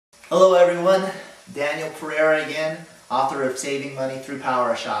Hello everyone, Daniel Pereira again, author of Saving Money Through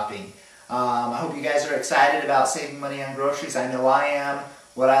Power Shopping. I hope you guys are excited about saving money on groceries. I know I am.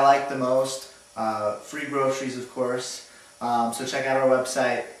 What I like the most, free groceries of course, so check out our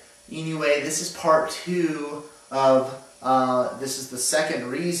website. Anyway, this is part 2 of, this is the second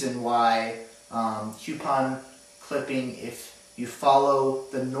reason why coupon clipping, if you follow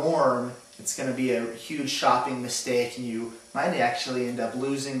the norm, it's going to be a huge shopping mistake and you might actually end up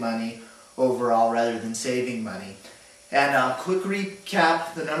losing money overall rather than saving money. And quick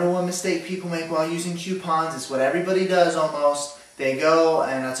recap, the #1 mistake people make while using coupons is what everybody does almost. They go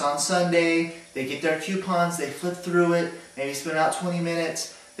and it's on Sunday, they get their coupons, they flip through it, maybe spend about 20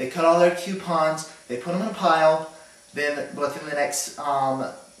 minutes, they cut all their coupons, they put them in a pile, then within the next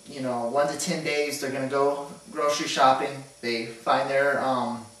 1 to 10 days they're going to go grocery shopping, they find their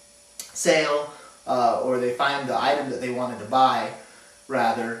sale or they find the item that they wanted to buy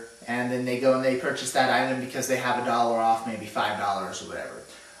rather, and then they go and they purchase that item because they have $1 off, maybe $5 or whatever.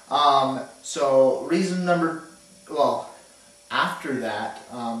 So reason after that,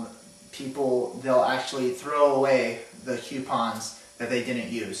 they'll actually throw away the coupons that they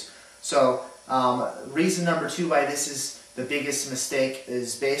didn't use. So reason number 2 why this is the biggest mistake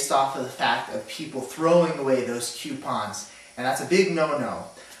is based off of the fact of people throwing away those coupons, and that's a big no-no.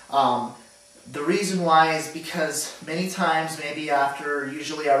 The reason why is because many times, maybe after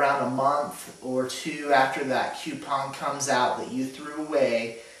usually around a month or 2 after that coupon comes out that you threw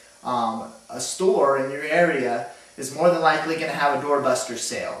away, a store in your area is more than likely going to have a doorbuster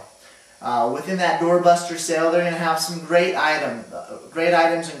sale. Within that doorbuster sale, they're going to have some great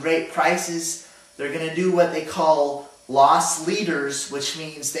items and great prices. They're going to do what they call loss leaders, which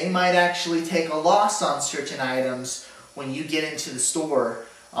means they might actually take a loss on certain items when you get into the store.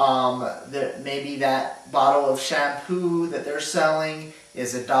 Maybe that bottle of shampoo that they're selling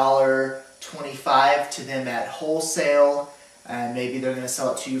is $1.25 to them at wholesale, and maybe they're going to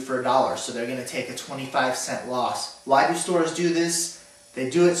sell it to you for $1, so they're going to take a 25-cent loss. Why do stores do this? They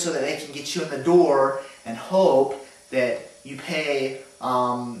do it so that they can get you in the door and hope that you pay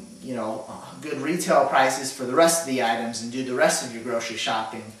good retail prices for the rest of the items and do the rest of your grocery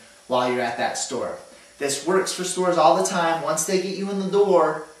shopping while you're at that store. This works for stores all the time. Once they get you in the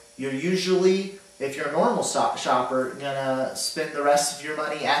door, you're usually, if you're a normal shopper, going to spend the rest of your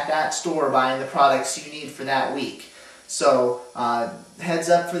money at that store buying the products you need for that week. So heads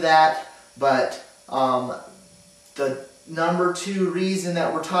up for that. But the #2 reason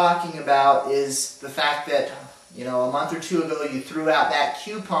that we're talking about is the fact that a month or 2 ago you threw out that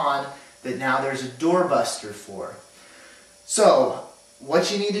coupon that now there's a doorbuster for. So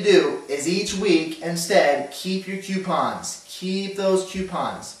what you need to do is each week instead keep your coupons. Keep those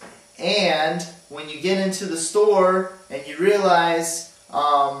coupons. And when you get into the store and you realize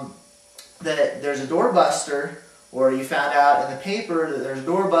that there's a doorbuster, or you found out in the paper that there's a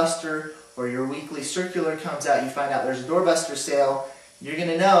doorbuster, or your weekly circular comes out, you find out there's a doorbuster sale, you're going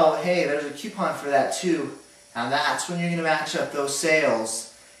to know, hey, there's a coupon for that too. And that's when you're going to match up those sales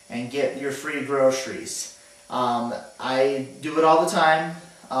and get your free groceries. I do it all the time.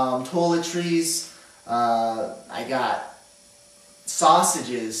 Toiletries, I got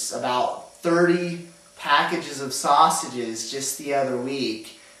sausages, about 30 packages of sausages just the other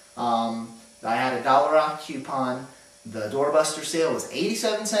week. I had a $1 off coupon. The doorbuster sale was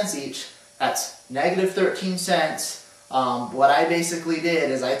 87 cents each. That's -13 cents. What I basically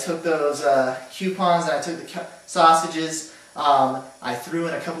did is I took those coupons and I took the sausages. I threw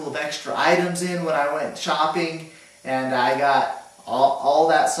in a couple of extra items in when I went shopping, and I got all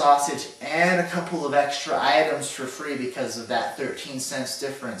that sausage and a couple of extra items for free because of that 13 cents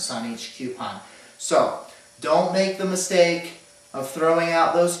difference on each coupon. So don't make the mistake of throwing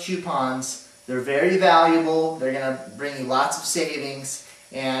out those coupons. They're very valuable. They're going to bring you lots of savings.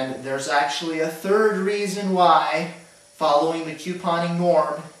 And there's actually a 3rd reason why following the couponing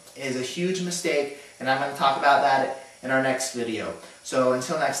norm is a huge mistake, and I'm going to talk about that in our next video. So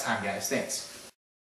until next time, guys, thanks.